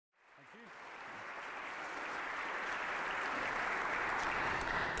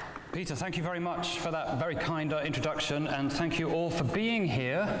Peter, thank you very much for that very kind introduction, and thank you all for being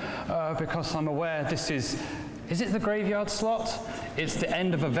here, because I'm aware this is it the graveyard slot? It's the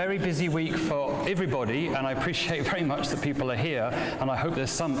end of a very busy week for everybody, and I appreciate very much that people are here, and I hope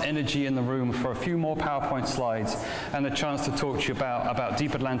there's some energy in the room for a few more PowerPoint slides and a chance to talk to you about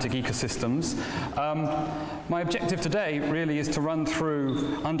deep Atlantic ecosystems. My objective today really is to run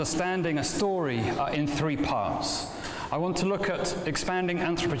through understanding a story in three parts. I want to look at expanding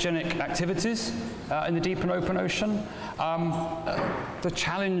anthropogenic activities in the deep and open ocean, the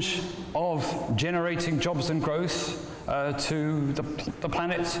challenge of generating jobs and growth to the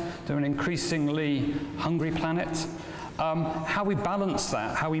planet, to an increasingly hungry planet, how we balance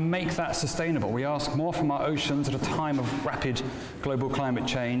that, how we make that sustainable. We ask more from our oceans at a time of rapid global climate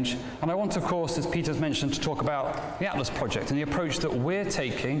change. And I want, of course, as Peter's mentioned, to talk about the Atlas project and the approach that we're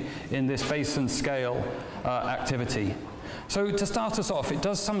taking in this basin scale activity. So to start us off, it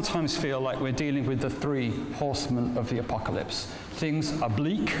does sometimes feel like we're dealing with the three horsemen of the apocalypse. Things are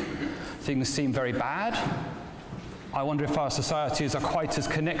bleak, things seem very bad. I wonder if our societies are quite as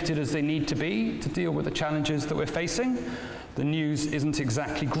connected as they need to be to deal with the challenges that we're facing. The news isn't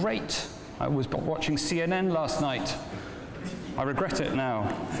exactly great. I was watching CNN last night. I regret it now.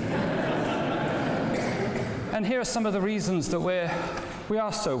 And here are some of the reasons that we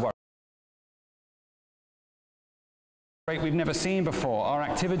are so worried. We've never seen before. Our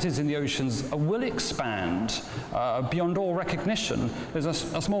activities in the oceans will expand beyond all recognition. There's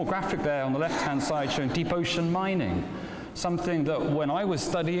a small graphic there on the left-hand side showing deep ocean mining, something that when I was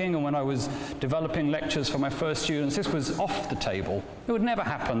studying and when I was developing lectures for my first students, this was off the table. It would never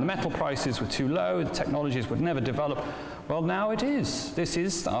happen. The metal prices were too low, the technologies would never develop. Well, now it is. This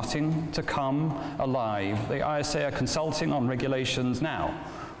is starting to come alive. The ICES are consulting on regulations now.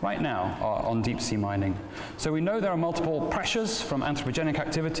 Right now on deep sea mining. So we know there are multiple pressures from anthropogenic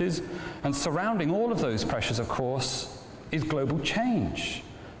activities, and surrounding all of those pressures, of course, is global change.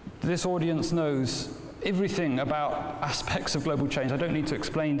 This audience knows everything about aspects of global change. I don't need to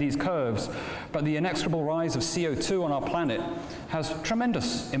explain these curves, but the inexorable rise of CO2 on our planet has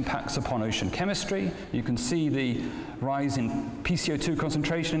tremendous impacts upon ocean chemistry. You can see the rise in PCO2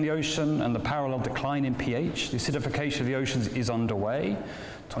 concentration in the ocean and the parallel decline in pH. The acidification of the oceans is underway.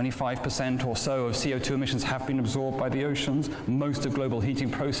 25% or so of CO2 emissions have been absorbed by the oceans. Most of global heating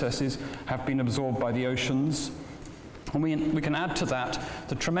processes have been absorbed by the oceans. And we can add to that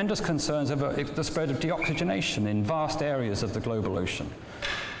the tremendous concerns over the spread of deoxygenation in vast areas of the global ocean.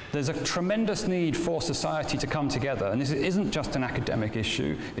 There's a tremendous need for society to come together, and this isn't just an academic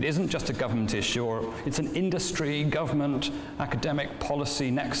issue, it isn't just a government issue, or it's an industry, government, academic,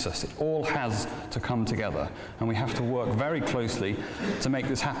 policy nexus. It all has to come together, and we have to work very closely to make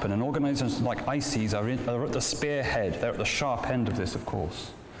this happen. And organizations like ICES are at the spearhead, they're at the sharp end of this, of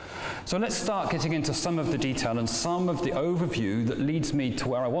course. So let's start getting into some of the detail and some of the overview that leads me to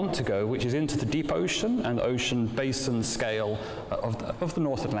where I want to go, which is into the deep ocean and ocean basin scale of the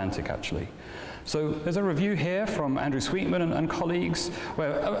North Atlantic, actually. So there's a review here from Andrew Sweetman and colleagues,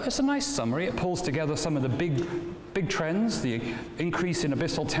 where it's a nice summary. It pulls together some of the big trends, the increase in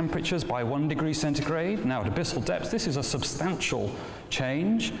abyssal temperatures by 1 degree centigrade. Now at abyssal depths, this is a substantial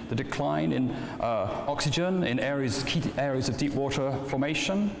change, the decline in oxygen in key areas of deep water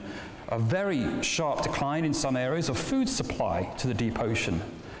formation, a very sharp decline in some areas of food supply to the deep ocean.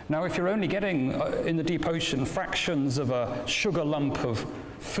 Now, if you're only getting in the deep ocean fractions of a sugar lump of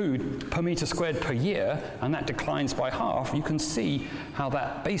food per meter squared per year, and that declines by half, you can see how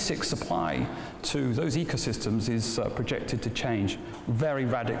that basic supply to those ecosystems is projected to change very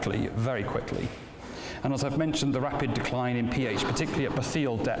radically, very quickly. And as I've mentioned, the rapid decline in pH, particularly at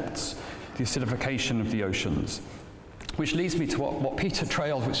bathyal depths, the acidification of the oceans. Which leads me to what Peter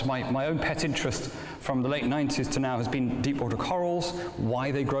trailed, which is my own pet interest from the late 90s to now, has been deep water corals, why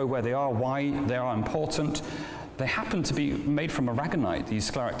they grow where they are, why they are important. They happen to be made from aragonite, these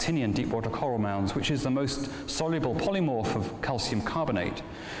scleractinian deep water coral mounds, which is the most soluble polymorph of calcium carbonate.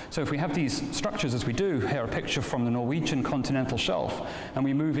 So if we have these structures as we do, here a picture from the Norwegian continental shelf, and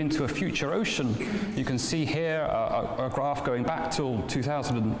we move into a future ocean, you can see here a graph going back till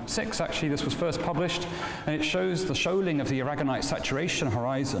 2006, actually this was first published, and it shows the shoaling of the aragonite saturation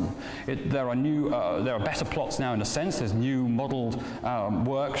horizon. There are better plots now in a sense. There's new modeled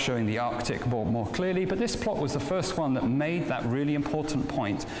work showing the Arctic more clearly, but this plot was the first one that made that really important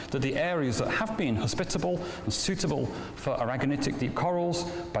point that the areas that have been hospitable and suitable for aragonitic deep corals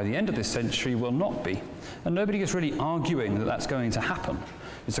by the end of this century will not be. And nobody is really arguing that that's going to happen.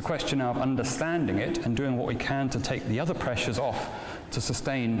 It's a question now of understanding it and doing what we can to take the other pressures off to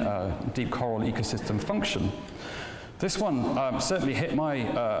sustain deep coral ecosystem function. This one certainly hit my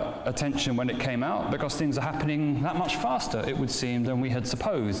attention when it came out, because things are happening that much faster, it would seem, than we had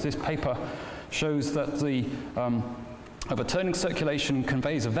supposed. This paper shows that the overturning circulation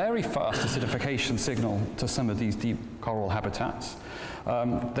conveys a very fast acidification signal to some of these deep coral habitats.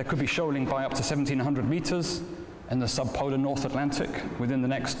 There could be shoaling by up to 1,700 meters in the subpolar North Atlantic within the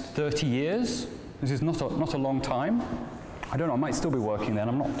next 30 years. This is not a long time. I don't know, I might still be working then.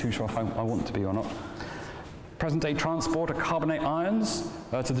 I'm not too sure if I want to be or not. Present-day transport of carbonate ions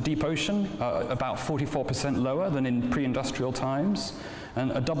to the deep ocean, about 44% lower than in pre-industrial times, and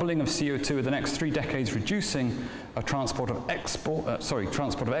a doubling of CO2 in the next 3 decades, reducing transport of excess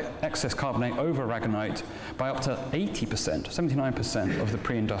carbonate over aragonite by up to 80%, 79% of the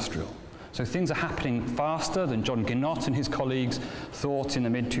pre-industrial. So things are happening faster than John Guinott and his colleagues thought in the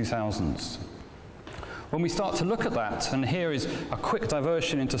mid-2000s. When we start to look at that, and here is a quick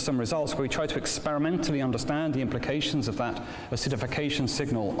diversion into some results where we try to experimentally understand the implications of that acidification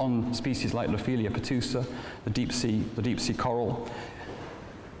signal on species like Lophelia petusa, the deep sea coral.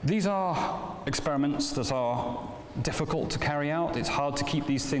 These are experiments that are difficult to carry out. It's hard to keep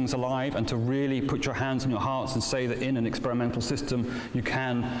these things alive and to really put your hands on your hearts and say that in an experimental system you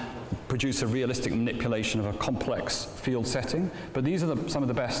can produce a realistic manipulation of a complex field setting. But these are some of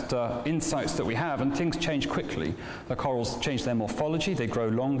the best insights that we have, and things change quickly. The corals change their morphology. They grow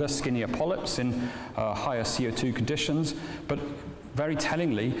longer, skinnier polyps in higher CO2 conditions. But very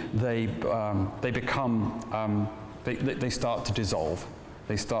tellingly, they start to dissolve.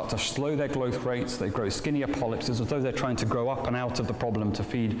 They start to slow their growth rates, they grow skinnier polyps as though they're trying to grow up and out of the problem to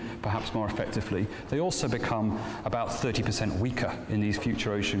feed perhaps more effectively. They also become about 30% weaker in these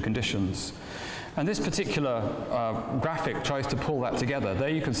future ocean conditions. And this particular graphic tries to pull that together. There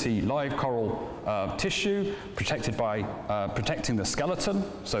you can see live coral tissue protected by protecting the skeleton.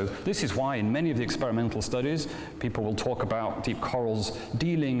 So this is why in many of the experimental studies, people will talk about deep corals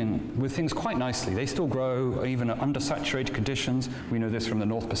dealing with things quite nicely. They still grow even at undersaturated conditions. We know this from the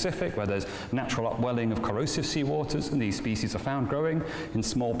North Pacific, where there's natural upwelling of corrosive seawaters, and these species are found growing in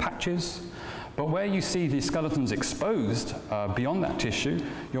small patches. But where you see the skeletons exposed beyond that tissue,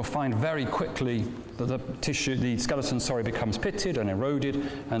 you'll find very quickly that the skeleton, becomes pitted and eroded,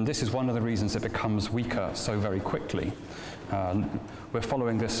 and this is one of the reasons it becomes weaker so very quickly. We're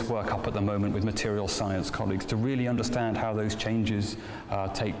following this work up at the moment with material science colleagues to really understand how those changes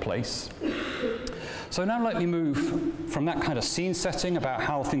take place. So now let me move from that kind of scene setting about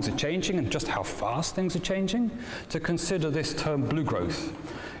how things are changing and just how fast things are changing to consider this term blue growth.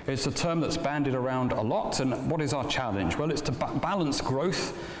 It's a term that's bandied around a lot, and what is our challenge? Well, it's to balance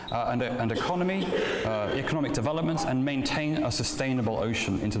growth and economic development, and maintain a sustainable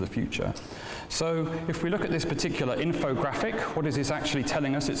ocean into the future. So if we look at this particular infographic, what is this actually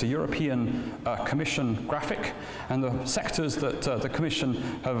telling us? It's a European Commission graphic, and the sectors that the Commission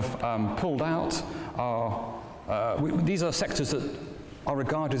have pulled out are, these are sectors that are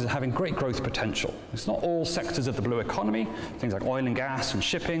regarded as having great growth potential. It's not all sectors of the blue economy. Things like oil and gas and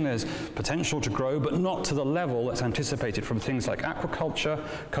shipping, there's potential to grow, but not to the level that's anticipated from things like aquaculture,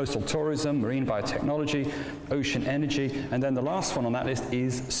 coastal tourism, marine biotechnology, ocean energy, and then the last one on that list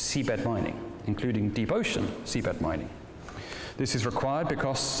is seabed mining, including deep ocean seabed mining. This is required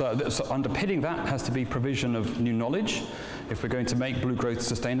because underpinning that has to be provision of new knowledge if we're going to make blue growth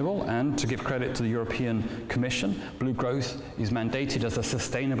sustainable. And to give credit to the European Commission, blue growth is mandated as a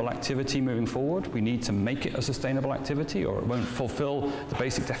sustainable activity moving forward. We need to make it a sustainable activity or it won't fulfill the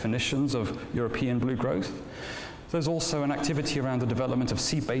basic definitions of European blue growth. There's also an activity around the development of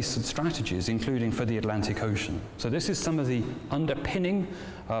sea basin strategies, including for the Atlantic Ocean. So this is some of the underpinning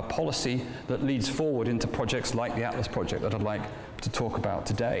policy that leads forward into projects like the Atlas project that I'd like to talk about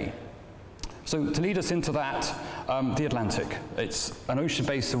today. So to lead us into that, the Atlantic. It's an ocean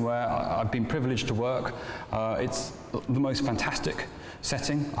basin where I've been privileged to work. It's the most fantastic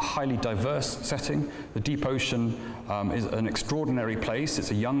setting, a highly diverse setting. The deep ocean is an extraordinary place. It's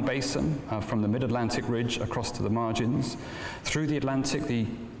a young basin from the mid-Atlantic ridge across to the margins. Through the Atlantic, the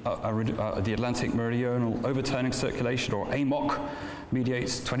Atlantic meridional overturning circulation, or AMOC,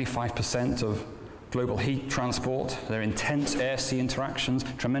 mediates 25% of global heat transport. There are intense air-sea interactions,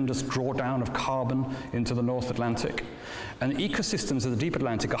 tremendous drawdown of carbon into the North Atlantic. And ecosystems of the deep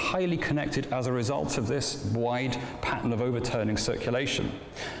Atlantic are highly connected as a result of this wide pattern of overturning circulation.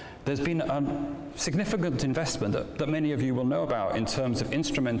 There's been a significant investment that many of you will know about in terms of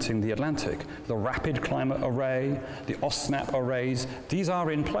instrumenting the Atlantic. The Rapid Climate Array, the OSNAP arrays, these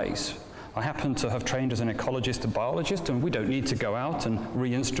are in place. I happen to have trained as an ecologist and biologist, and we don't need to go out and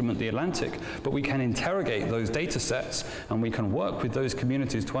re-instrument the Atlantic, but we can interrogate those data sets, and we can work with those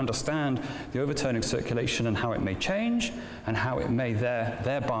communities to understand the overturning circulation and how it may change, and how it may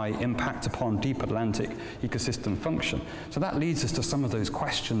thereby impact upon deep Atlantic ecosystem function. So that leads us to some of those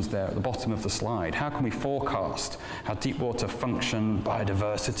questions there at the bottom of the slide. How can we forecast how deep water function,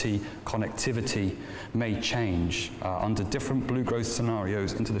 biodiversity, connectivity may change under different blue growth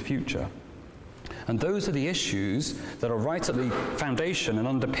scenarios into the future? And those are the issues that are right at the foundation and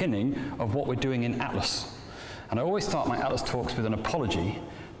underpinning of what we're doing in Atlas. And I always start my Atlas talks with an apology,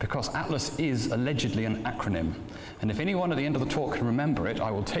 because Atlas is allegedly an acronym. And if anyone at the end of the talk can remember it,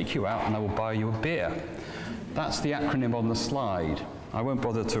 I will take you out and I will buy you a beer. That's the acronym on the slide. I won't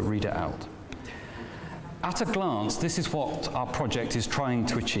bother to read it out. At a glance, this is what our project is trying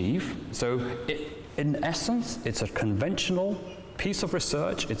to achieve. So in essence, it's a conventional piece of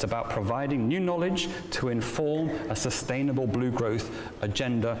research. It's about providing new knowledge to inform a sustainable blue growth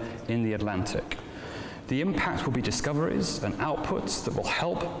agenda in the Atlantic. The impact will be discoveries and outputs that will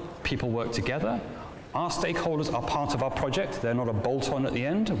help people work together. Our stakeholders are part of our project. They're not a bolt-on at the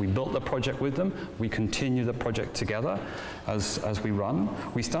end. We built the project with them. We continue the project together as we run.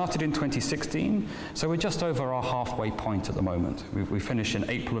 We started in 2016, so we're just over our halfway point at the moment. We finish in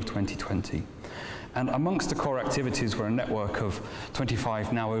April of 2020. And amongst the core activities, we're a network of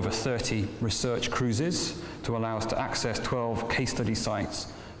 25, now over 30 research cruises to allow us to access 12 case study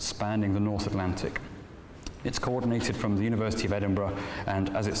sites spanning the North Atlantic. It's coordinated from the University of Edinburgh, and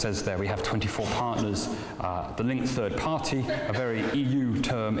as it says there, we have 24 partners. The linked third party, a very EU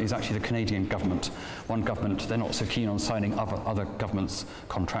term, is actually the Canadian government. One government, they're not so keen on signing other governments'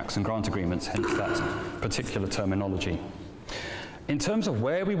 contracts and grant agreements, hence that particular terminology. In terms of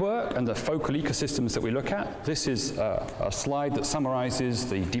where we work and the focal ecosystems that we look at, this is a slide that summarizes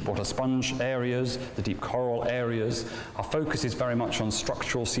the deep water sponge areas, the deep coral areas. Our focus is very much on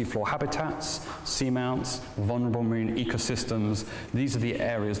structural seafloor habitats, seamounts, vulnerable marine ecosystems. These are the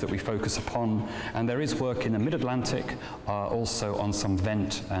areas that we focus upon. And there is work in the mid-Atlantic, also on some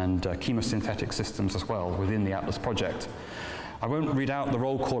vent and chemosynthetic systems as well within the Atlas project. I won't read out the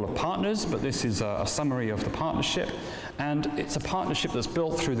roll call of partners, but this is a summary of the partnership. And it's a partnership that's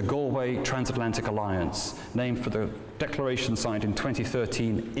built through the Galway Transatlantic Alliance, named for the declaration signed in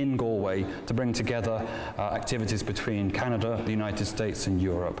 2013 in Galway to bring together activities between Canada, the United States, and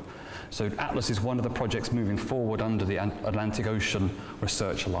Europe. So Atlas is one of the projects moving forward under the Atlantic Ocean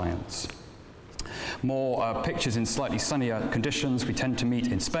Research Alliance. More pictures in slightly sunnier conditions. We tend to meet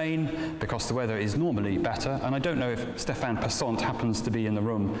in Spain because the weather is normally better. And I don't know if Stefan Passant happens to be in the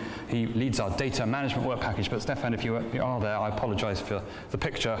room. He leads our data management work package. But Stefan, if you are there, I apologize for the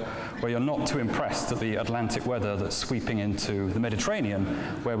picture where you're not too impressed at the Atlantic weather that's sweeping into the Mediterranean,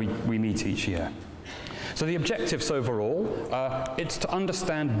 where we meet each year. So the objectives overall, it's to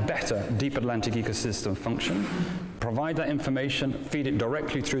understand better deep Atlantic ecosystem function, provide that information, feed it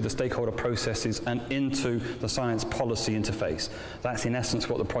directly through the stakeholder processes and into the science policy interface. That's in essence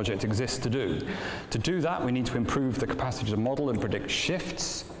what the project exists to do. To do that, we need to improve the capacity to model and predict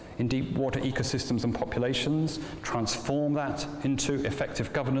shifts in deep water ecosystems and populations, transform that into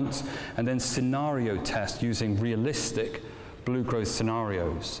effective governance, and then scenario test using realistic blue growth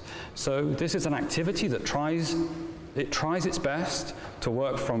scenarios. So this is an activity that tries its best to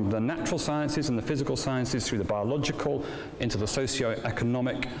work from the natural sciences and the physical sciences through the biological into the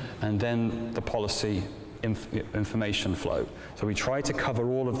socio-economic and then the policy information flow. So we try to cover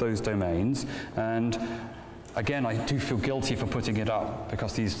all of those domains, and again, I do feel guilty for putting it up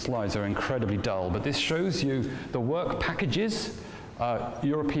because these slides are incredibly dull, but this shows you the work packages,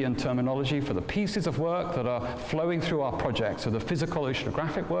 European terminology for the pieces of work that are flowing through our project. So the physical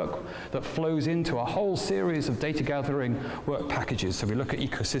oceanographic work that flows into a whole series of data gathering work packages. So we look at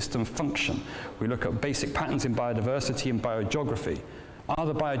ecosystem function. We look at basic patterns in biodiversity and biogeography. Are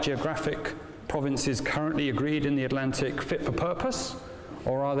the biogeographic provinces currently agreed in the Atlantic fit for purpose,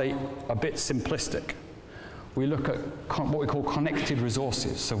 or are they a bit simplistic? We look at what we call connected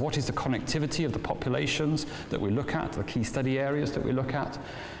resources. So what is the connectivity of the populations that we look at, the key study areas that we look at?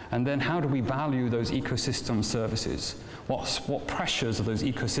 And then how do we value those ecosystem services? What pressures are those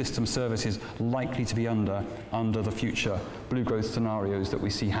ecosystem services likely to be under the future blue growth scenarios that we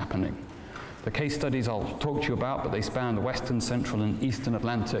see happening? The case studies I'll talk to you about, but they span the Western, Central, and Eastern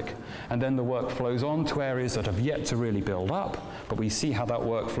Atlantic. And then the work flows on to areas that have yet to really build up, but we see how that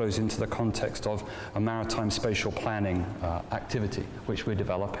work flows into the context of a maritime spatial planning activity, which we're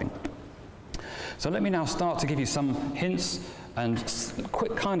developing. So let me now start to give you some hints and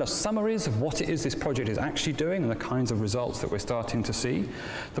quick kind of summaries of what it is this project is actually doing and the kinds of results that we're starting to see.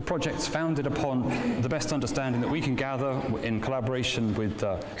 The project's founded upon the best understanding that we can gather in collaboration with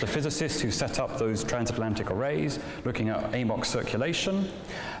the physicists who set up those transatlantic arrays, looking at AMOC circulation.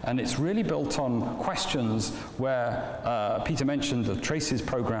 And it's really built on questions where Peter mentioned the TRACES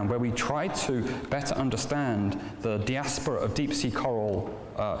program, where we tried to better understand the diaspora of deep sea coral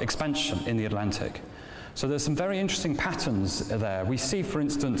expansion in the Atlantic. So there's some very interesting patterns there. We see, for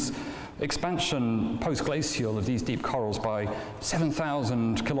instance, expansion post-glacial of these deep corals by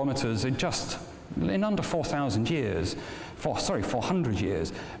 7,000 kilometers in under 4,000 years. 400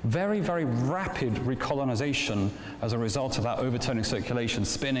 years. Very, very rapid recolonization as a result of that overturning circulation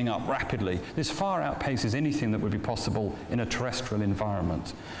spinning up rapidly. This far outpaces anything that would be possible in a terrestrial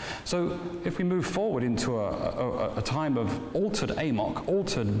environment. So if we move forward into a time of altered AMOC,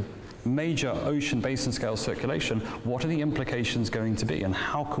 altered major ocean basin scale circulation, what are the implications going to be, and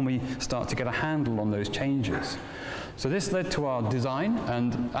how can we start to get a handle on those changes? So this led to our design,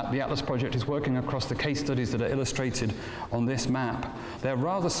 and the Atlas project is working across the case studies that are illustrated on this map. They're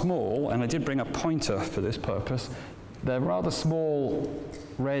rather small, and I did bring a pointer for this purpose. They're rather small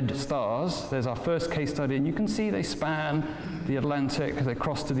red stars. There's our first case study, and you can see they span the Atlantic, they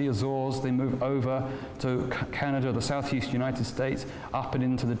cross to the Azores, they move over to Canada, the southeast United States, up and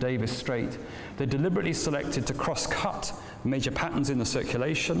into the Davis Strait. They're deliberately selected to cross-cut major patterns in the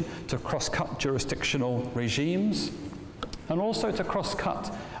circulation, to cross-cut jurisdictional regimes, and also to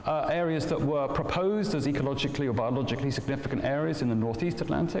cross-cut areas that were proposed as ecologically or biologically significant areas in the Northeast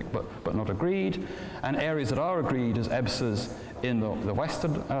Atlantic, but not agreed, and areas that are agreed as EBSAs in the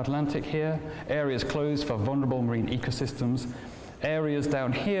Western Atlantic here, areas closed for vulnerable marine ecosystems. Areas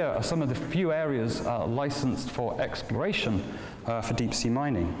down here are some of the few areas licensed for exploration for deep sea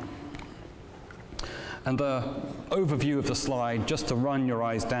mining. And the overview of the slide, just to run your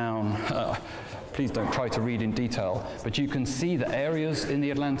eyes down, please don't try to read in detail, but you can see the areas in the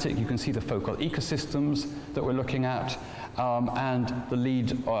Atlantic, you can see the focal ecosystems that we're looking at, and the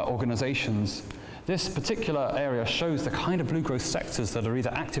lead organizations. This particular area shows the kind of blue growth sectors that are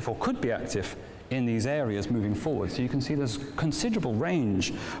either active or could be active in these areas moving forward. So you can see there's considerable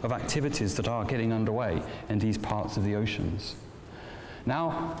range of activities that are getting underway in these parts of the oceans.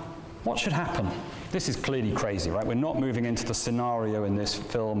 Now, what should happen? This is clearly crazy, right? We're not moving into the scenario in this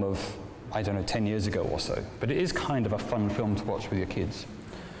film of, I don't know, 10 years ago or so, but it is kind of a fun film to watch with your kids.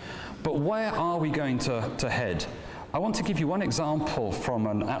 But where are we going to head? I want to give you one example from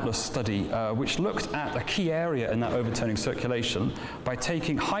an Atlas study which looked at a key area in that overturning circulation by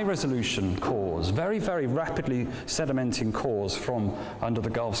taking high-resolution cores, very, very rapidly sedimenting cores from under the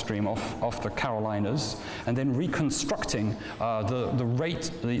Gulf Stream off the Carolinas, and then reconstructing the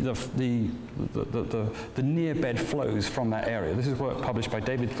rate, the near bed flows from that area. This is work published by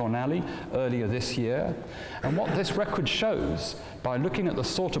David Thornalley earlier this year. And what this record shows, by looking at the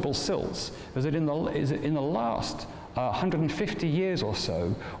sortable silts, is that in the last 150 years or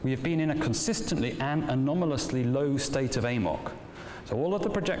so, we have been in a consistently and anomalously low state of AMOC. So all of the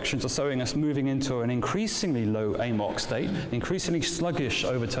projections are showing us moving into an increasingly low AMOC state, increasingly sluggish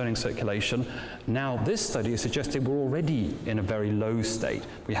overturning circulation. Now this study is suggesting we're already in a very low state.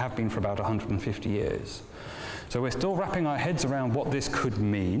 We have been for about 150 years. So we're still wrapping our heads around what this could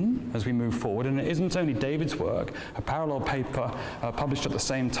mean as we move forward, and it isn't only David's work. A parallel paper published at the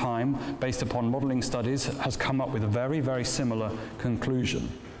same time, based upon modeling studies, has come up with a very, very similar conclusion.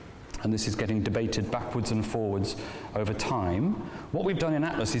 And this is getting debated backwards and forwards over time. What we've done in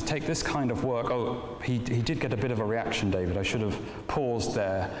Atlas is take this kind of work. Oh, he did get a bit of a reaction, David. I should have paused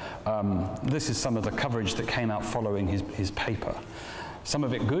there. This is some of the coverage that came out following his paper. Some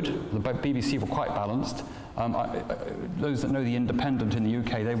of it good. The BBC were quite balanced. Those that know The Independent in the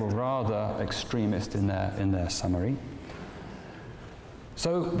UK, they were rather extremist in their summary.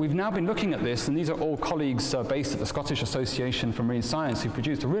 So we've now been looking at this, and these are all colleagues based at the Scottish Association for Marine Science who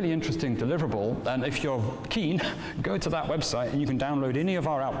produced a really interesting deliverable. And if you're keen, go to that website and you can download any of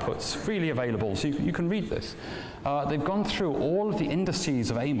our outputs, freely available, so you can read this. They've gone through all of the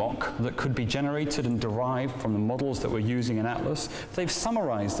indices of AMOC that could be generated and derived from the models that we're using in Atlas. They've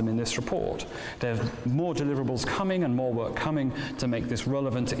summarized them in this report. There's more deliverables coming and more work coming to make this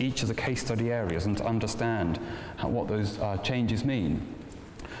relevant to each of the case study areas and to understand what those changes mean.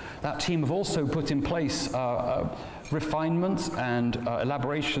 That team have also put in place refinements and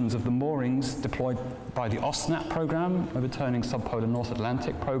elaborations of the moorings deployed by the OSNAP program, Overturning Subpolar North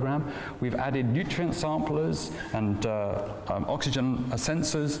Atlantic program. We've added nutrient samplers and oxygen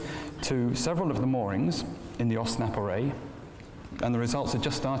sensors to several of the moorings in the OSNAP array. And the results are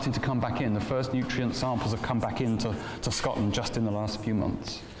just starting to come back in. The first nutrient samples have come back into Scotland just in the last few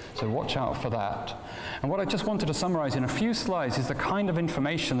months. So watch out for that. And what I just wanted to summarize in a few slides is the kind of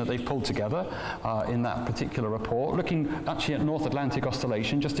information that they've pulled together in that particular report, looking actually at North Atlantic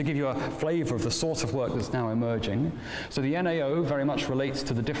oscillation, just to give you a flavor of the sort of work that's now emerging. So the NAO very much relates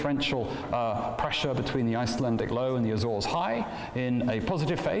to the differential pressure between the Icelandic low and the Azores high. In a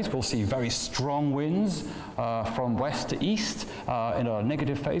positive phase, we'll see very strong winds from west to east. In a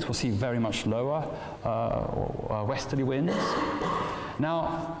negative phase, we'll see very much lower westerly winds.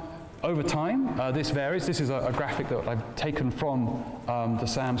 Now, over time, this varies. This is a graphic that I've taken from the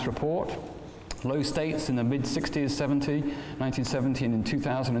SAMS report. Low states in the mid-60s, 1970, and in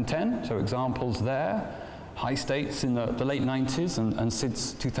 2010, so examples there. High states in the late 90s and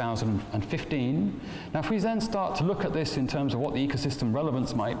since 2015. Now, if we then start to look at this in terms of what the ecosystem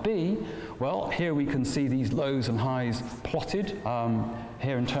relevance might be, well, here we can see these lows and highs plotted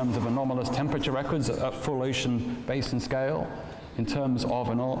here in terms of anomalous temperature records at full ocean basin scale, in terms of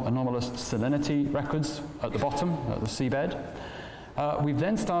anomalous salinity records at the bottom, at the seabed. We've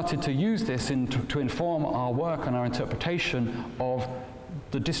then started to use this to inform our work and our interpretation of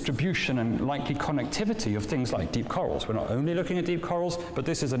the distribution and likely connectivity of things like deep corals. We're not only looking at deep corals, but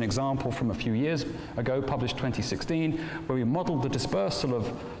this is an example from a few years ago, published 2016, where we modeled the dispersal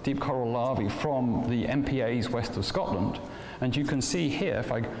of deep coral larvae from the MPAs west of Scotland. And you can see here,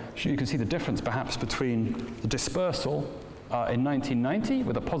 you can see the difference perhaps between the dispersal in 1990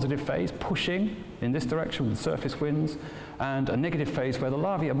 with a positive phase pushing in this direction with surface winds, and a negative phase where the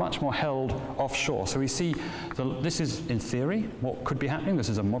larvae are much more held offshore. So we see, this is in theory what could be happening. This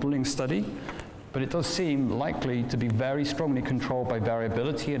is a modeling study, but it does seem likely to be very strongly controlled by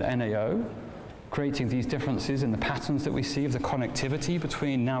variability in NAO, creating these differences in the patterns that we see of the connectivity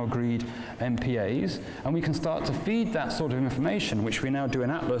between now agreed MPAs. And we can start to feed that sort of information, which we now do in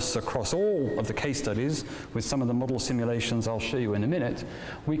Atlas across all of the case studies with some of the model simulations I'll show you in a minute.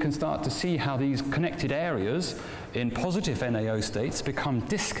 We can start to see how these connected areas in positive NAO states become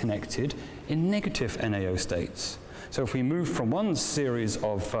disconnected in negative NAO states. So if we move from one series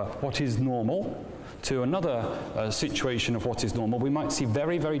of what is normal to another situation of what is normal, we might see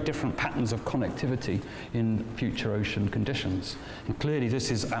very, very different patterns of connectivity in future ocean conditions. And clearly this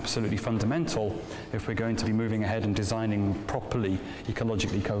is absolutely fundamental if we're going to be moving ahead and designing properly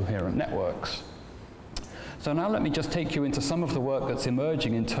ecologically coherent networks. So now let me just take you into some of the work that's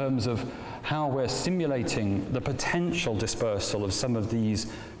emerging in terms of how we're simulating the potential dispersal of some of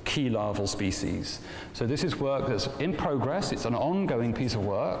these key larval species. So this is work that's in progress. It's an ongoing piece of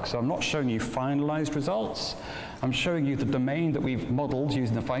work, so I'm not showing you finalized results. I'm showing you the domain that we've modeled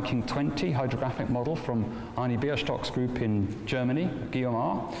using the Viking 20 hydrographic model from Arne Bierstock's group in Germany,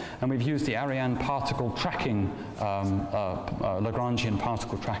 Guillaumard, and we've used the Ariane particle tracking, Lagrangian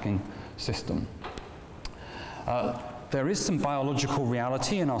particle tracking system. There is some biological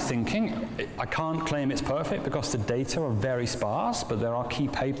reality in our thinking. I can't claim it's perfect because the data are very sparse, but there are key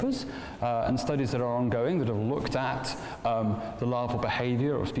papers and studies that are ongoing that have looked at the larval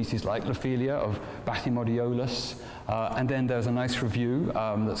behavior of species like Lophelia, of Bathymodiolus, and then there's a nice review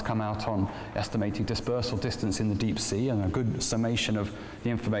that's come out on estimating dispersal distance in the deep sea and a good summation of the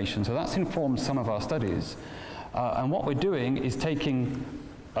information. So that's informed some of our studies. And what we're doing is taking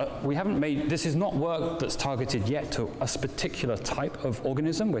this is not work that's targeted yet to a particular type of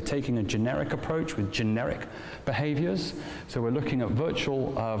organism. We're taking a generic approach with generic behaviors. So we're looking at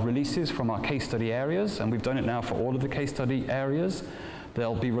virtual releases from our case study areas, and we've done it now for all of the case study areas.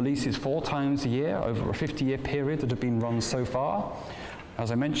 There'll be releases 4 times a year over a 50-year period that have been run so far.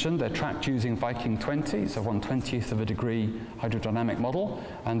 As I mentioned, they're tracked using Viking 20, so 1/20th of a degree hydrodynamic model,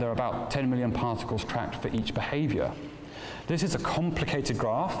 and there are about 10 million particles tracked for each behavior. This is a complicated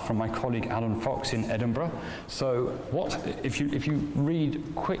graph from my colleague Alan Fox in Edinburgh. So if you read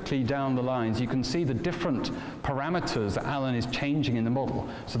quickly down the lines, you can see the different parameters that Alan is changing in the model.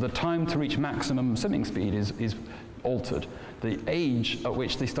 So the time to reach maximum swimming speed is altered. The age at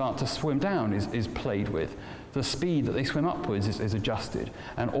which they start to swim down is played with. The speed that they swim upwards is adjusted.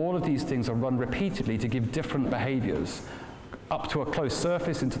 And all of these things are run repeatedly to give different behaviors. Up to a close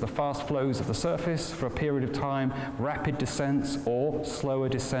surface into the fast flows of the surface for a period of time, rapid descents or slower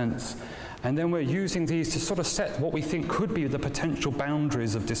descents. And then we're using these to sort of set what we think could be the potential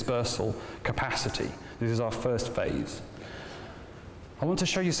boundaries of dispersal capacity. This is our first phase. I want to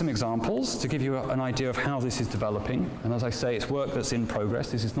show you some examples to give you an idea of how this is developing. And as I say, it's work that's in progress.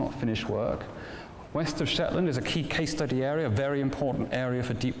 This is not finished work. West of Shetland is a key case study area, a very important area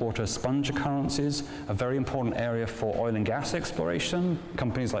for deep water sponge occurrences, a very important area for oil and gas exploration.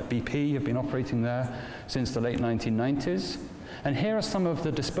 Companies like BP have been operating there since the late 1990s. And here are some of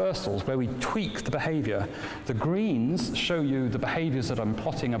the dispersals where we tweak the behavior. The greens show you the behaviors that I'm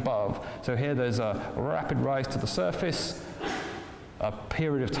plotting above. So here there's a rapid rise to the surface, a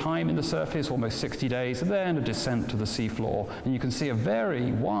period of time in the surface, almost 60 days, and then a descent to the seafloor. And you can see a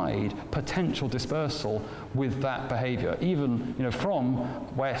very wide potential dispersal with that behavior, even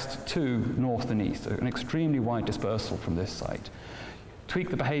from west to north and east, an extremely wide dispersal from this site.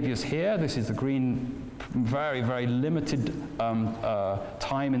 Tweak the behaviors here. This is the green, very, very limited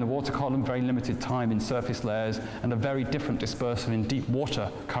time in the water column, very limited time in surface layers, and a very different dispersal in deep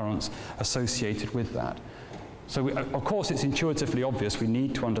water currents associated with that. So of course it's intuitively obvious we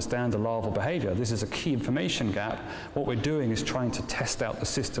need to understand the larval behavior. This is a key information gap. What we're doing is trying to test out the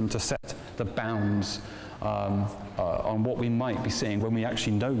system to set the bounds on what we might be seeing when we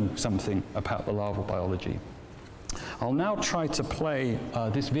actually know something about the larval biology. I'll now try to play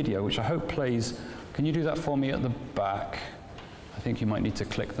this video, which I hope plays. Can you do that for me at the back? I think you might need to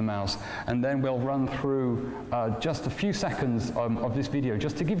click the mouse. And then we'll run through just a few seconds of this video,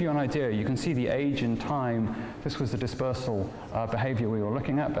 just to give you an idea. You can see the age and time. This was the dispersal behavior we were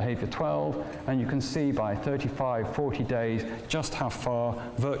looking at, behavior 12. And you can see by 35, 40 days, just how far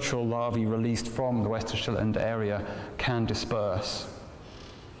virtual larvae released from the Western Shetland area can disperse.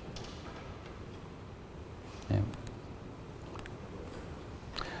 Yeah.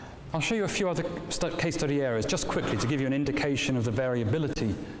 I'll show you a few other case study areas just quickly to give you an indication of the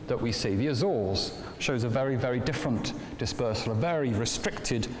variability that we see. The Azores shows a very, very different dispersal, a very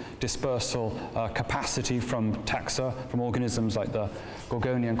restricted dispersal capacity from taxa, from organisms like the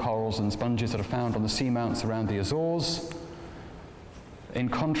Gorgonian corals and sponges that are found on the seamounts around the Azores. In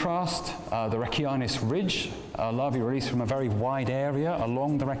contrast, the Rechianis ridge, larvae released from a very wide area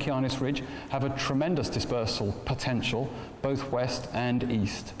along the Rechianis ridge, have a tremendous dispersal potential, both west and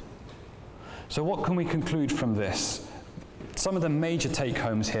east. So what can we conclude from this? Some of the major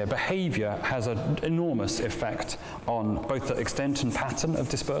take-homes here. Behavior has an enormous effect on both the extent and pattern of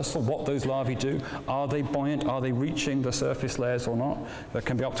dispersal, what those larvae do. Are they buoyant? Are they reaching the surface layers or not? There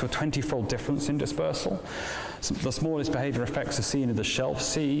can be up to a 20-fold difference in dispersal. The smallest behavior effects are seen in the shelf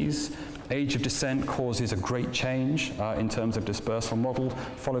seas. Age of descent causes a great change in terms of dispersal model,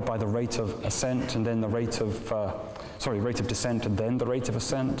 followed by the rate of ascent and then the rate of, rate of descent and then the rate of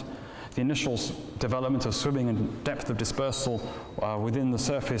ascent. The initial development of swimming and depth of dispersal within the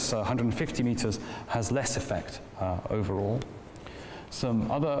surface, 150 meters, has less effect overall.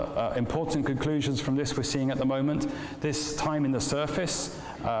 Some other important conclusions from this we're seeing at the moment. This time in the surface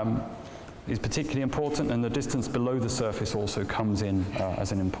is particularly important, and the distance below the surface also comes in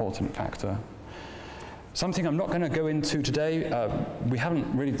as an important factor. Something I'm not going to go into today, we haven't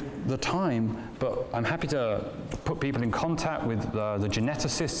really the time, but I'm happy to put people in contact with the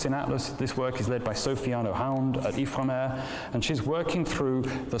geneticists in Atlas. This work is led by Sofiane Hound at Ifremer, and she's working through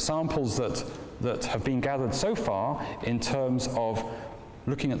the samples that have been gathered so far in terms of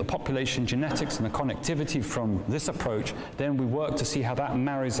looking at the population genetics and the connectivity from this approach. Then we work to see how that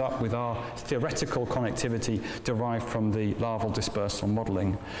marries up with our theoretical connectivity derived from the larval dispersal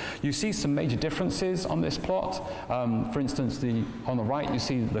modeling. You see some major differences on this plot. For instance, on the right you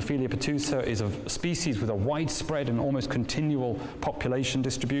see the Philia petusa is a species with a widespread and almost continual population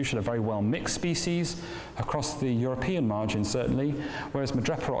distribution, a very well mixed species across the European margin certainly, whereas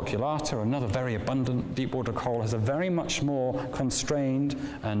Madrepa oculata, another very abundant deep water coral, has a very much more constrained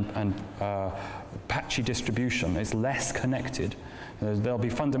and patchy distribution. It's less connected. There'll be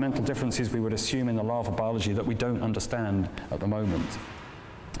fundamental differences we would assume in the larval biology that we don't understand at the moment.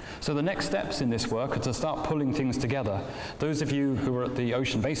 So the next steps in this work are to start pulling things together. Those of you who were at the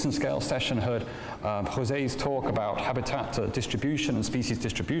ocean basin scale session heard José's talk about habitat distribution and species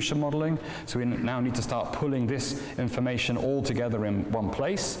distribution modeling. So we now need to start pulling this information all together in one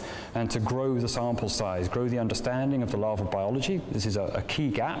place and to grow the sample size, grow the understanding of the larval biology. This is a key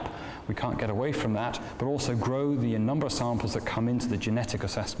gap. We can't get away from that, but also grow the number of samples that come into the genetic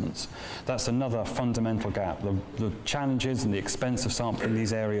assessments. That's another fundamental gap. The challenges and the expense of sampling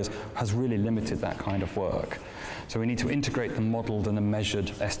these areas has really limited that kind of work. So we need to integrate the modeled and the measured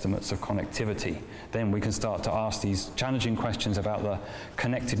estimates of connectivity. Then we can start to ask these challenging questions about the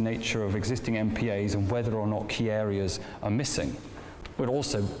connected nature of existing MPAs and whether or not key areas are missing. We'd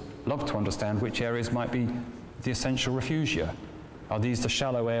also love to understand which areas might be the essential refugia. Are these the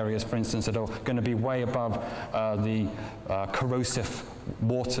shallow areas, for instance, that are going to be way above the corrosive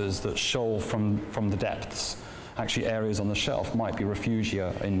waters that shoal from the depths? Actually, areas on the shelf might be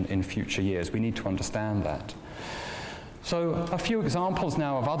refugia in future years. We need to understand that. So a few examples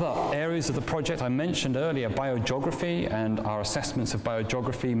now of other areas of the project. I mentioned earlier biogeography and our assessments of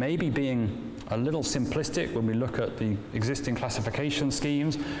biogeography maybe being a little simplistic when we look at the existing classification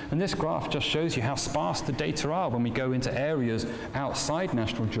schemes. And this graph just shows you how sparse the data are when we go into areas outside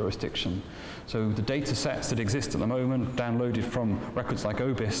national jurisdiction. So the data sets that exist at the moment, downloaded from records like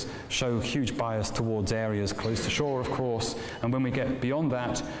OBIS, show huge bias towards areas close to shore, of course. And when we get beyond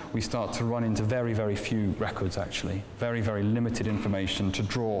that, we start to run into very, very few records, actually. Very, very limited information to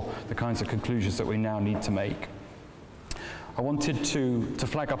draw the kinds of conclusions that we now need to make. I wanted to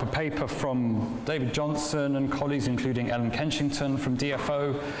flag up a paper from David Johnson and colleagues, including Ellen Kenshington from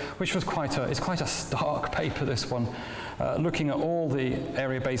DFO, which was quite a stark paper, this one, looking at all the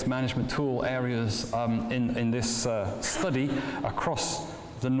area-based management tool areas in this study across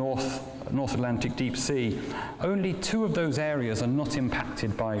the North Atlantic deep sea. Only 2 of those areas are not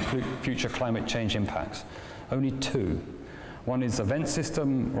impacted by future climate change impacts. Only 2. One is a vent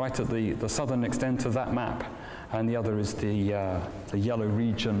system right at the southern extent of that map, and the other is the yellow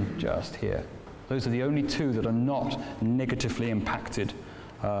region just here. Those are the only 2 that are not negatively impacted.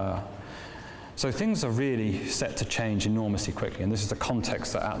 So things are really set to change enormously quickly, and this is the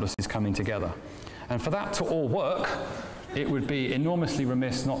context that Atlas is coming together. And for that to all work, it would be enormously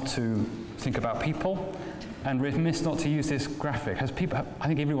remiss not to think about people, and remiss not to use this graphic. I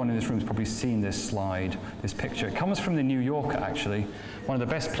think everyone in this room has probably seen this slide, this picture. It comes from the New Yorker, actually, one of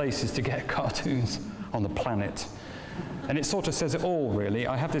the best places to get cartoons on the planet. And it sort of says it all, really.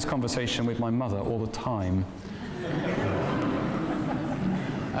 I have this conversation with my mother all the time.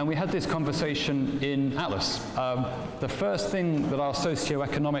 And we had this conversation in Atlas. The first thing that our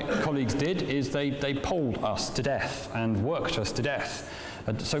socioeconomic colleagues did is they polled us to death and worked us to death,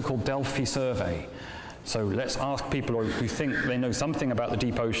 a so-called Delphi survey. So let's ask people who think they know something about the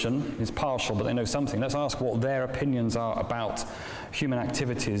deep ocean, it's partial, but they know something. Let's ask what their opinions are about human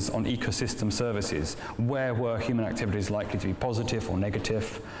activities on ecosystem services. Where were human activities likely to be positive or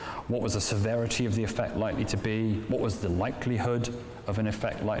negative? What was the severity of the effect likely to be? What was the likelihood of an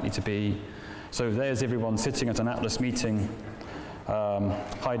effect likely to be? So there's everyone sitting at an Atlas meeting,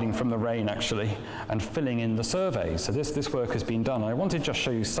 hiding from the rain, actually, and filling in the survey. So this work has been done. I wanted to just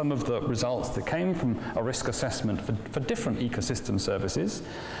show you some of the results that came from a risk assessment for different ecosystem services.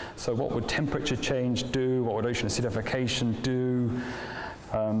 So what would temperature change do? What would ocean acidification do?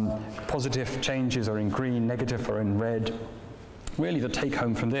 Positive changes are in green, negative are in red. Really, the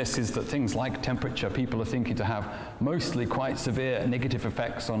take-home from this is that things like temperature, people are thinking to have mostly quite severe negative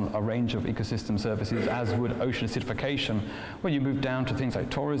effects on a range of ecosystem services, as would ocean acidification. When you move down to things like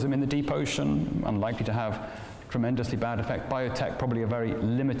tourism in the deep ocean, unlikely to have tremendously bad effect. Biotech, probably a very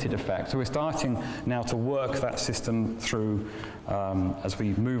limited effect. So we're starting now to work that system through as we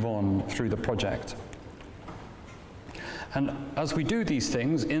move on through the project. And as we do these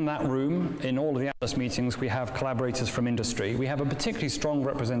things, in that room, in all of the Atlas meetings, we have collaborators from industry. We have a particularly strong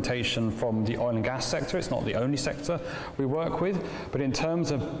representation from the oil and gas sector. It's not the only sector we work with, but in terms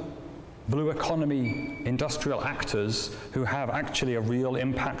of blue economy industrial actors who have actually a real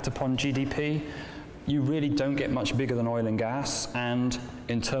impact upon GDP, you really don't get much bigger than oil and gas. And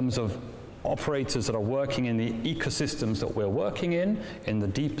in terms of operators that are working in the ecosystems that we're working in the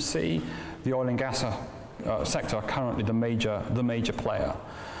deep sea, the oil and gas sector are currently the major player.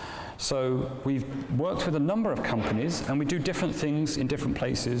 So we've worked with a number of companies, and we do different things in different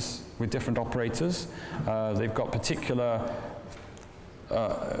places with different operators. They've got particular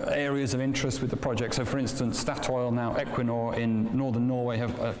areas of interest with the project. So for instance, Statoil, now Equinor in northern Norway,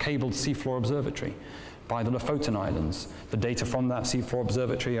 have a cabled seafloor observatory by the Lofoten Islands. The data from that seafloor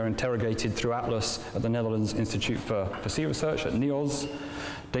observatory are interrogated through Atlas at the Netherlands Institute for Sea Research at NIOS.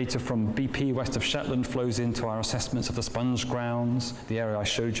 Data from BP west of Shetland flows into our assessments of the sponge grounds, the area I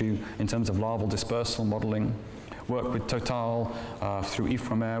showed you in terms of larval dispersal modeling. Work with Total through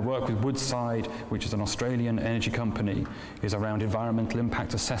Ifremer, work with Woodside, which is an Australian energy company, is around environmental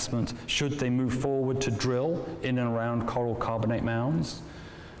impact assessment. Should they move forward to drill in and around coral carbonate mounds?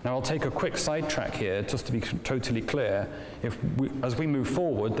 Now I'll take a quick sidetrack here, just to be totally clear. As we move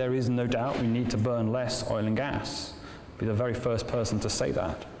forward, there is no doubt we need to burn less oil and gas. Be the very first person to say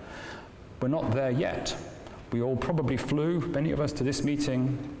that. We're not there yet. We all probably flew, many of us, to this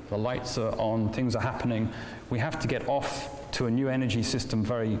meeting. The lights are on, things are happening. We have to get off to a new energy system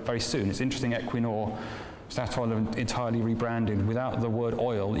very, very soon. It's interesting, Equinor, Statoil have entirely rebranded without the word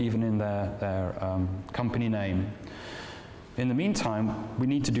oil even in their company name. In the meantime, we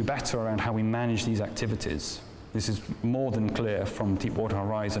need to do better around how we manage these activities. This is more than clear from Deepwater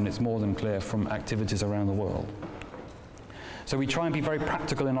Horizon. It's more than clear from activities around the world. So we try and be very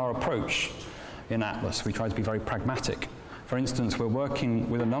practical in our approach in Atlas. We try to be very pragmatic. For instance, we're working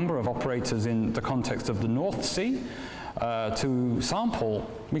with a number of operators in the context of the North Sea to sample.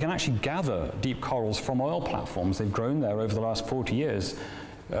 We can actually gather deep corals from oil platforms. They've grown there over the last 40 years.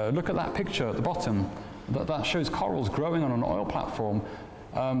 Look at that picture at the bottom. That shows corals growing on an oil platform.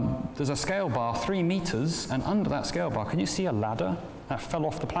 There's a scale bar, 3 meters, and under that scale bar, can you see a ladder that fell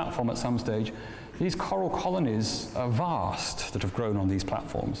off the platform at some stage? These coral colonies are vast that have grown on these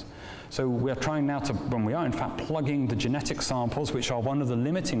platforms. So we're trying now to, when we are in fact plugging the genetic samples, which are one of the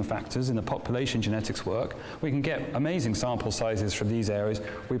limiting factors in the population genetics work, we can get amazing sample sizes from these areas.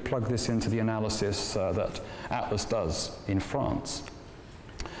 We plug this into the analysis that Atlas does in France.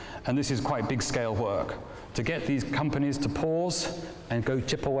 And this is quite big scale work. To get these companies to pause and go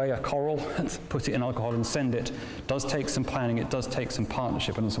chip away a coral and put it in alcohol and send it does take some planning, it does take some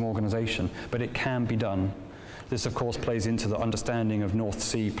partnership and some organization, but it can be done. This, of course, plays into the understanding of North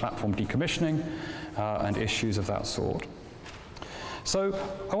Sea platform decommissioning and issues of that sort. So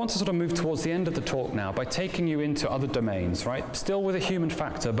I want to sort of move towards the end of the talk now by taking you into other domains, right? Still with a human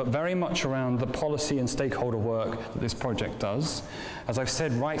factor, but very much around the policy and stakeholder work that this project does. As I've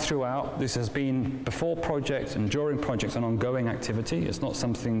said right throughout, this has been before project and during projects an ongoing activity. It's not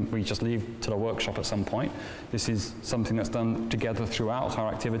something we just leave to the workshop at some point. This is something that's done together throughout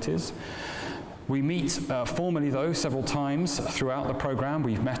our activities. We meet formally, though, several times throughout the program.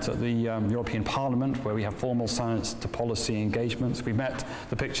 We've met at the European Parliament, where we have formal science to policy engagements. We met,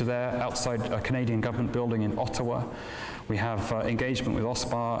 the picture there, outside a Canadian government building in Ottawa. We have engagement with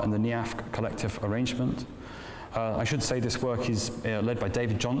OSPAR and the NIAF collective arrangement. I should say this work is led by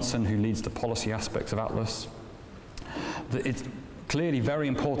David Johnson, who leads the policy aspects of Atlas. It's clearly very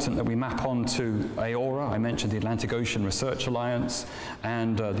important that we map onto AORA. I mentioned the Atlantic Ocean Research Alliance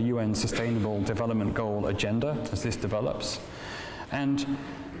and the UN Sustainable Development Goal agenda as this develops. And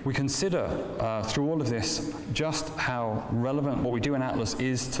we consider through all of this just how relevant what we do in Atlas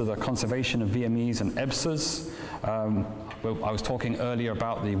is to the conservation of VMEs and EBSAs. Well, I was talking earlier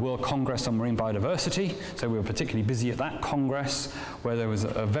about the World Congress on Marine Biodiversity, so we were particularly busy at that Congress, where there was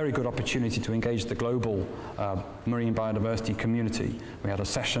a very good opportunity to engage the global marine biodiversity community. We had a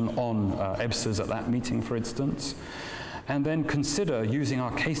session on EBSAs at that meeting, for instance. And then consider, using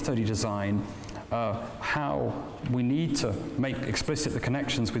our case study design, how we need to make explicit the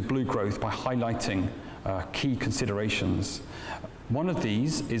connections with blue growth by highlighting key considerations. One of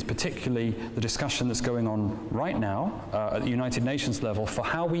these is particularly the discussion that's going on right now at the United Nations level for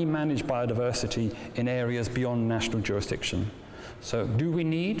how we manage biodiversity in areas beyond national jurisdiction. So do we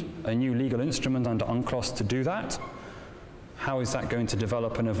need a new legal instrument under UNCLOS to do that? How is that going to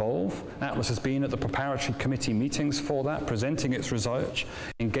develop and evolve? Atlas has been at the preparatory committee meetings for that, presenting its research,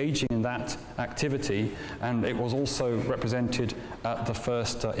 engaging in that activity, and it was also represented at the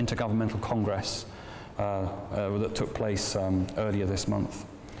first Intergovernmental Congress that took place earlier this month.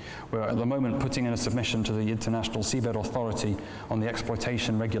 We're at the moment putting in a submission to the International Seabed Authority on the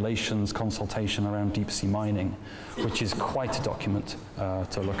exploitation regulations consultation around deep sea mining, which is quite a document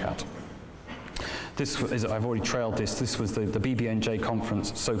to look at. This is, I've already trailed this, this was the BBNJ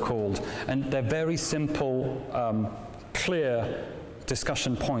conference, so-called, and they're very simple, clear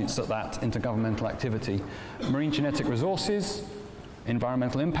discussion points at that intergovernmental activity. Marine genetic resources,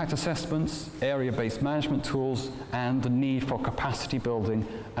 environmental impact assessments, area-based management tools, and the need for capacity building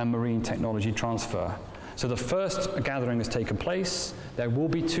and marine technology transfer. So the first gathering has taken place. There will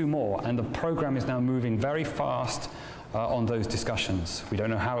be 2 more, and the program is now moving very fast on those discussions. We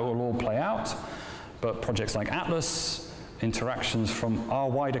don't know how it will all play out, but projects like Atlas, interactions from our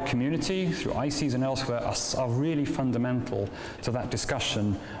wider community through ICES and elsewhere are really fundamental to that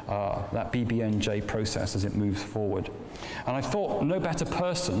discussion, that BBNJ process as it moves forward. And I thought no better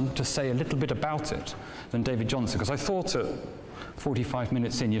person to say a little bit about it than David Johnson, because I thought at 45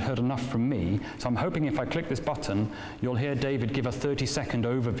 minutes in you'd heard enough from me, so I'm hoping if I click this button you'll hear David give a 30-second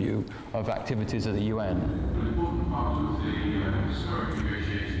overview of activities at the UN. An important part of the historic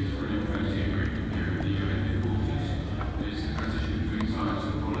negotiations for an implementing agreement here at the UN headquarters is the transition between science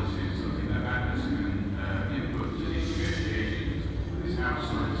and policy, and something that Atlas can input to these negotiations is how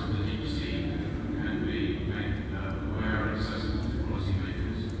science for the deep sea can be made aware and accessible to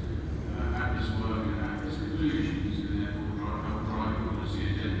policymakers. Atlas work and Atlas conclusions can therefore help drive the policy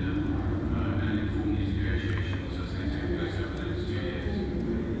agenda and inform these negotiations as they take place over the next 2 years.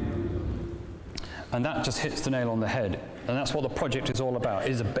 And that just hits the nail on the head. And that's what the project is all about.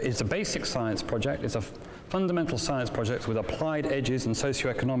 It's a basic science project. It's a fundamental science project with applied edges and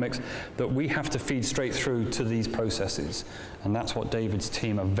socioeconomics that we have to feed straight through to these processes. And that's what David's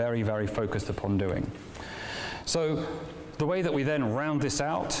team are very, very focused upon doing. So the way that we then round this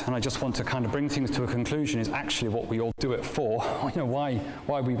out, and I just want to kind of bring things to a conclusion, is actually what we all do it for,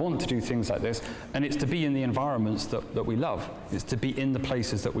 why we want to do things like this, and it's to be in the environments that we love. It's to be in the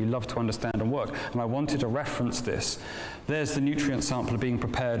places that we love to understand and work. And I wanted to reference this. There's the nutrient sampler being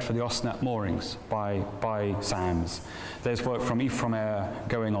prepared for the Osnap moorings by SAMS. There's work from Air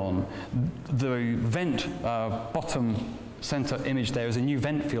going on. The vent bottom center image there is a new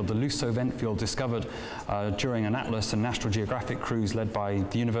vent field, the Luso vent field, discovered during an Atlas and National Geographic cruise led by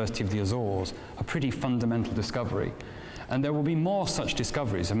the University of the Azores, a pretty fundamental discovery. And there will be more such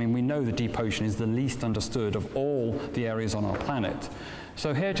discoveries. I mean, we know the deep ocean is the least understood of all the areas on our planet.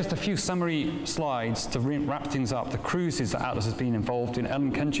 So here, just a few summary slides to wrap things up. The cruises that Atlas has been involved in.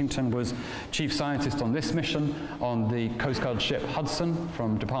 Ellen Kenchington was chief scientist on this mission on the Coast Guard ship Hudson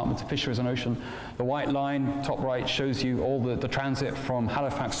from Department of Fisheries and Ocean. The white line, top right, shows you all the transit from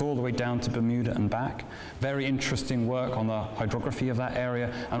Halifax all the way down to Bermuda and back. Very interesting work on the hydrography of that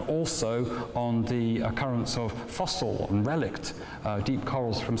area, and also on the occurrence of fossil and relict deep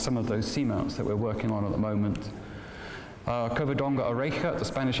corals from some of those seamounts that we're working on at the moment. Covadonga Oreja at the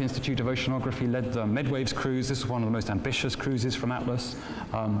Spanish Institute of Oceanography led the Medwaves cruise. This is one of the most ambitious cruises from Atlas.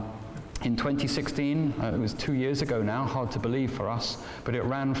 In 2016, it was 2 years ago now, hard to believe for us, but it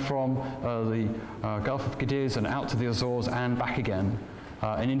ran from the Gulf of Cadiz and out to the Azores and back again.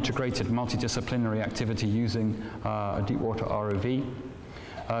 An integrated multidisciplinary activity using a deepwater ROV.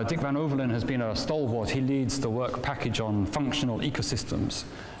 Dick Van Ovelen has been a stalwart. He leads the work package on functional ecosystems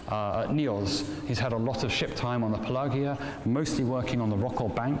at NEOS. He's had a lot of ship time on the Pelagia, mostly working on the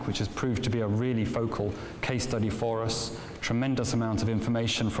Rockall Bank, which has proved to be a really focal case study for us. Tremendous amount of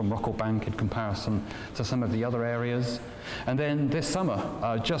information from Rockall Bank in comparison to some of the other areas. And then this summer,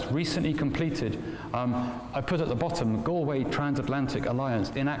 just recently completed, I put at the bottom Galway Transatlantic Alliance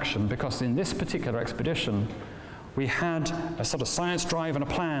in action, because in this particular expedition, we had a sort of science drive and a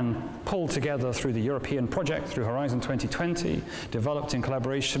plan pulled together through the European project, through Horizon 2020, developed in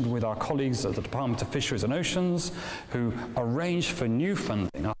collaboration with our colleagues at the Department of Fisheries and Oceans, who arranged for new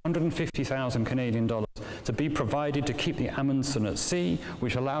funding, 150,000 Canadian dollars, to be provided to keep the Amundsen at sea,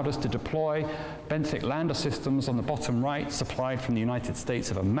 which allowed us to deploy benthic lander systems on the bottom right, supplied from the United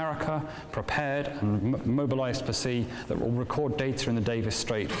States of America, prepared and mobilized for sea, that will record data in the Davis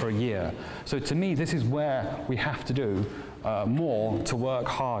Strait for a year. So to me, this is where we have to do more to work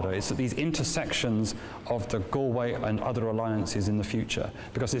harder. It's at these intersections of the Galway and other alliances in the future,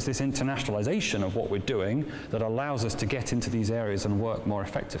 because it's this internationalization of what we're doing that allows us to get into these areas and work more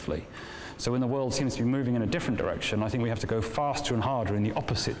effectively. So when the world seems to be moving in a different direction, I think we have to go faster and harder in the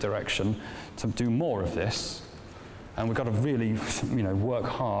opposite direction to do more of this. And we've got to really, work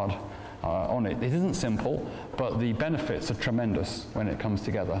hard on it. It isn't simple, but the benefits are tremendous when it comes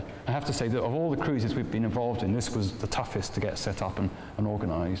together. I have to say that of all the cruises we've been involved in, this was the toughest to get set up and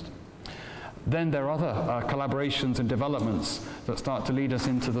organized. Then there are other collaborations and developments that start to lead us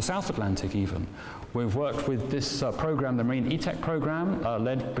into the South Atlantic even. We've worked with this program, the Marine E-Tech program,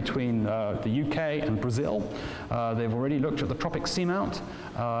 led between the UK and Brazil. They've already looked at the tropic seamount.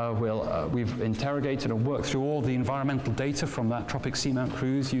 We've interrogated and worked through all the environmental data from that tropic seamount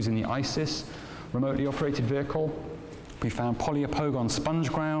cruise using the ICES remotely operated vehicle. We found polyopogon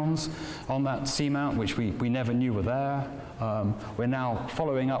sponge grounds on that seamount, which we never knew were there. We're now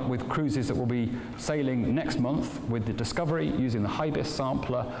following up with cruises that will be sailing next month with the Discovery using the HIBIS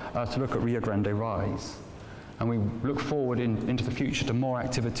sampler to look at Rio Grande Rise. And we look forward into the future to more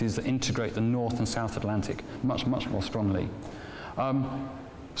activities that integrate the North and South Atlantic much, much more strongly.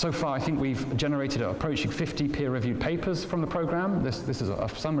 So far, I think we've generated approaching 50 peer-reviewed papers from the program. This is a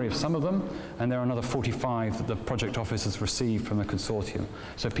summary of some of them, and there are another 45 that the project office has received from the consortium.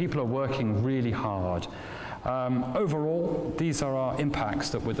 So people are working really hard. Overall, these are our impacts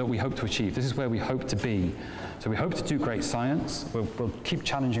that we hope to achieve. This is where we hope to be. So we hope to do great science. We'll keep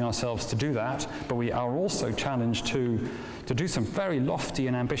challenging ourselves to do that, but we are also challenged to do some very lofty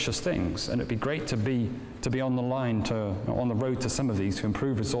and ambitious things. And it'd be great to be on the line, on the road to some of these, to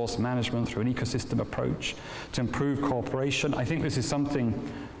improve resource management through an ecosystem approach, to improve cooperation. I think this is something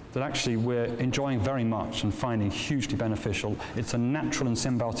that actually we're enjoying very much and finding hugely beneficial. It's a natural and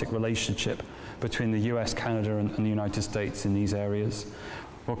symbiotic relationship between the US, Canada, and the United States in these areas.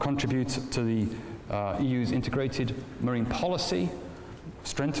 We'll contribute to the EU's integrated marine policy,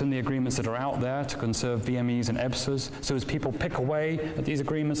 strengthen the agreements that are out there to conserve VMEs and EBSAs. So as people pick away at these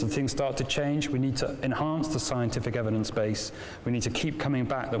agreements and things start to change, we need to enhance the scientific evidence base. We need to keep coming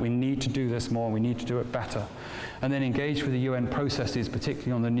back that we need to do this more, we need to do it better. And then engage with the UN processes,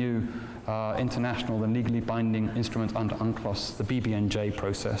 particularly on the new international and legally binding instrument under UNCLOS, the BBNJ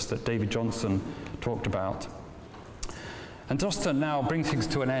process that David Johnson talked about. And just to now bring things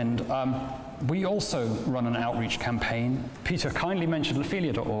to an end, we also run an outreach campaign. Peter kindly mentioned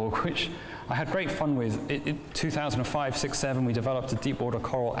Ophelia.org, which I had great fun with. In 2005, 6, 7, we developed a deep water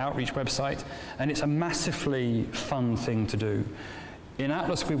coral outreach website, and it's a massively fun thing to do. In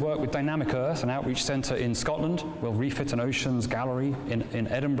Atlas, we work with Dynamic Earth, an outreach centre in Scotland. We'll refit an oceans gallery in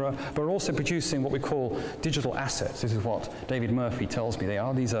Edinburgh. But we're also producing what we call digital assets. This is what David Murphy tells me they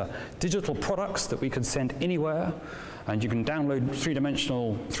are. These are digital products that we can send anywhere. And you can download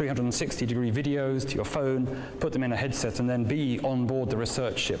three-dimensional 360-degree videos to your phone, put them in a headset, and then be on board the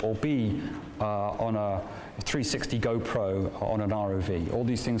research ship, or be on a 360 GoPro on an ROV. All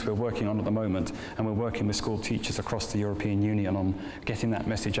these things we're working on at the moment, and we're working with school teachers across the European Union on getting that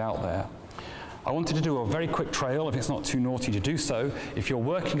message out there. I wanted to do a very quick trail, if it's not too naughty to do so. If you're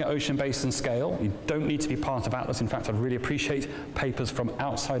working at ocean basin scale, you don't need to be part of Atlas. In fact, I'd really appreciate papers from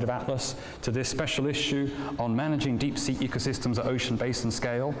outside of Atlas to this special issue on managing deep sea ecosystems at ocean basin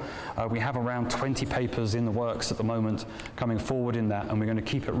scale. We have around 20 papers in the works at the moment coming forward in that, and we're going to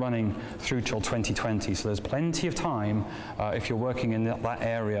keep it running through till 2020. So there's plenty of time if you're working in that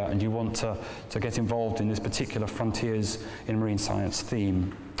area and you want to get involved in this particular Frontiers in Marine Science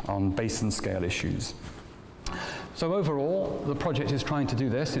theme on basin scale issues. So overall, the project is trying to do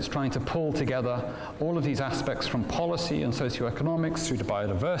this. It's trying to pull together all of these aspects from policy and socioeconomics through to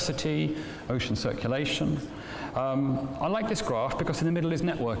biodiversity, ocean circulation. I like this graph because in the middle is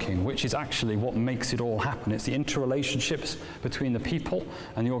networking, which is actually what makes it all happen. It's the interrelationships between the people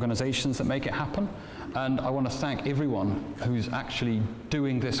and the organizations that make it happen. And I want to thank everyone who's actually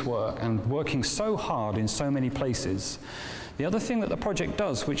doing this work and working so hard in so many places. The other thing that the project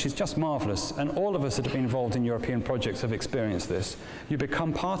does, which is just marvelous, and all of us that have been involved in European projects have experienced this, you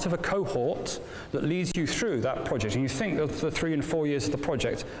become part of a cohort that leads you through that project. And you think that the 3 and 4 years of the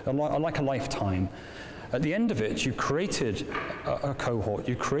project are like a lifetime. At the end of it, you created a cohort,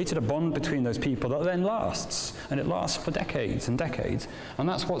 you created a bond between those people that then lasts, and it lasts for decades and decades. And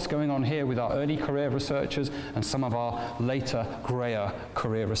that's what's going on here with our early career researchers and some of our later, grayer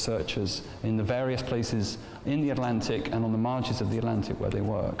career researchers in the various places in the Atlantic and on the margins of the Atlantic where they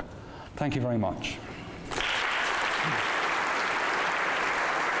work. Thank you very much.